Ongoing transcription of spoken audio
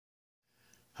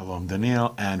Hello, I'm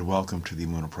Daniel, and welcome to the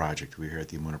Emunah Project. We here at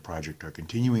the Emunah Project are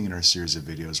continuing in our series of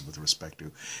videos with respect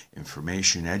to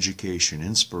information, education,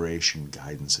 inspiration,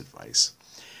 guidance, advice.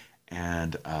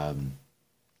 And I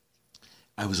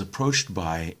was approached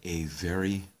by a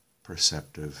very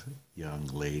perceptive young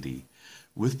lady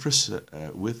with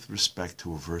respect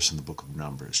to a verse in the book of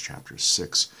Numbers, chapter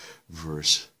 6,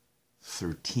 verse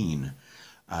 13,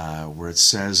 where it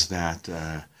says that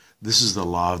this is the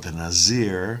law of the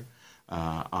Nazir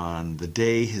on the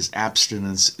day his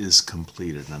abstinence is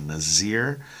completed. Now,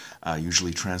 Nazir,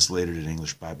 usually translated in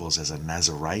English Bibles as a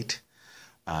Nazirite,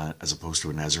 as opposed to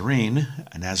a Nazarene.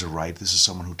 A Nazirite, this is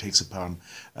someone who takes upon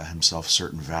himself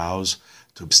certain vows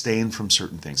to abstain from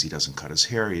certain things. He doesn't cut his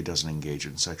hair, he doesn't engage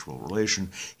in sexual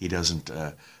relation, he doesn't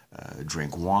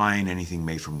drink wine, anything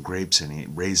made from grapes, any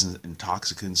raisins,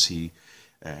 intoxicants,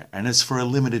 and it's for a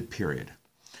limited period.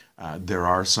 There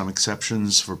are some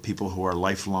exceptions for people who are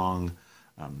lifelong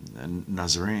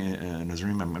Nazirene.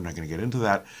 I'm not going to get into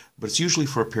that, but it's usually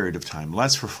for a period of time.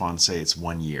 Let's, for fun, say it's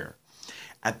 1 year.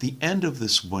 At the end of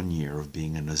this 1 year of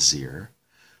being a Nazir,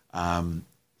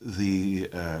 the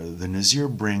Nazir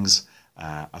brings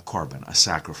a Korban, a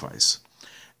sacrifice.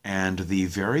 And the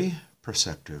very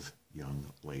perceptive young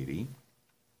lady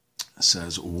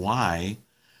says, why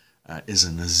is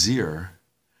a Nazir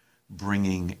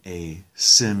bringing a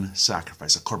sin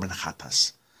sacrifice, a Korban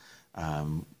Chatas?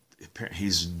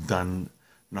 He's done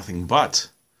nothing but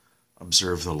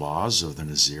observe the laws of the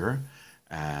Nazir,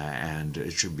 and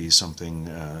it should be something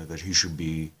that he should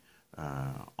be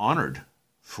honored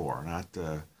for, not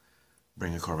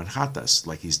bring a Korban Chatas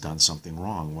like he's done something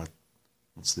wrong.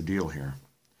 What's the deal here?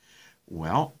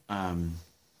 Well,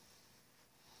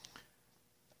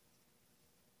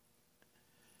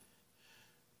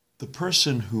 the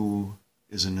person who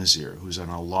is a Nazir, who's on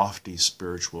a lofty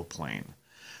spiritual plane,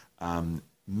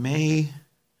 may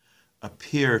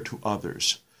appear to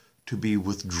others to be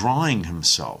withdrawing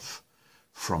himself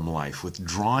from life,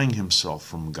 withdrawing himself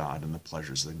from God and the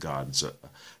pleasures that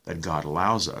God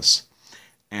allows us.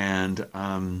 And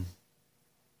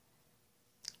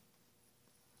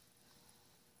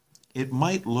it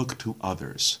might look to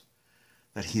others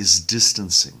that he is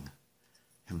distancing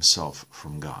himself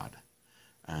from God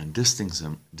and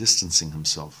distancing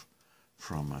himself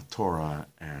from Torah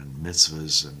and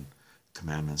mitzvahs and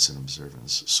commandments and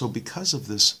observance. So because of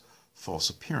this false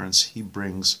appearance, he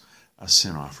brings a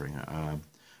sin offering, a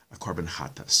Korban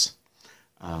Chatas.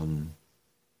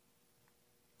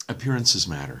 Appearances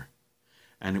matter.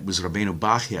 And it was Rabbeinu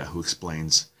Bachiya who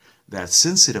explains that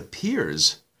since it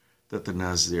appears that the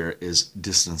Nazir is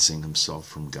distancing himself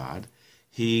from God,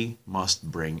 he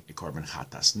must bring a Korban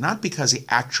Chatas. Not because he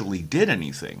actually did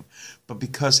anything, but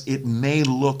because it may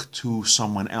look to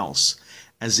someone else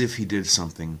as if he did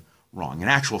something wrong. In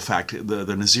actual fact,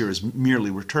 the Nazir is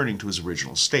merely returning to his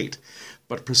original state.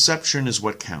 But perception is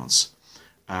what counts.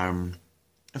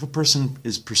 If a person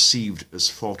is perceived as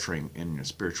faltering in a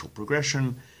spiritual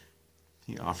progression,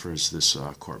 he offers this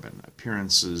Korban.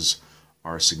 Appearances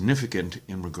are significant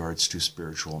in regards to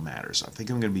spiritual matters. I think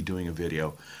I'm going to be doing a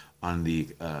video on the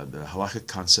halachic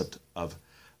concept of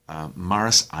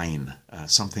maras ayin,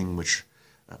 something which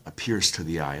appears to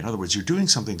the eye. In other words, you're doing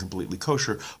something completely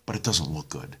kosher, but it doesn't look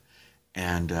good.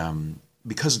 And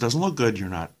because it doesn't look good, you're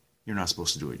not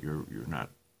supposed to do it.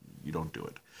 You don't do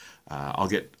it.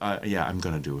 I'm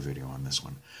going to do a video on this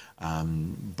one.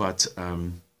 But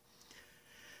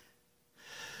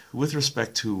with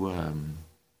respect to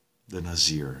the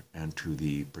Nazir and to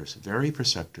the very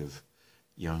perceptive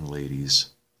young lady's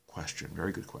question,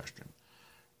 very good question,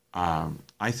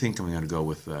 I think I'm going to go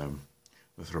with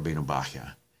Rabbeinu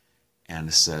Bachiya, and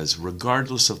it says,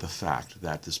 regardless of the fact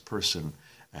that this person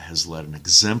has led an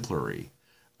exemplary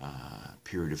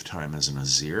period of time as a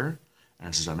Nazir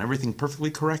and has done everything perfectly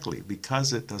correctly,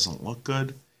 because it doesn't look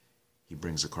good, he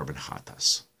brings a Korban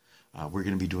Chatas. We're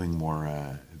going to be doing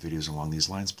more videos along these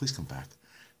lines. Please come back.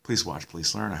 Please watch,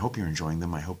 please learn. I hope you're enjoying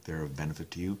them. I hope they're of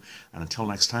benefit to you. And until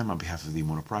next time, on behalf of the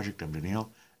Emunah Project, I'm Daniel,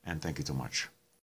 and thank you so much.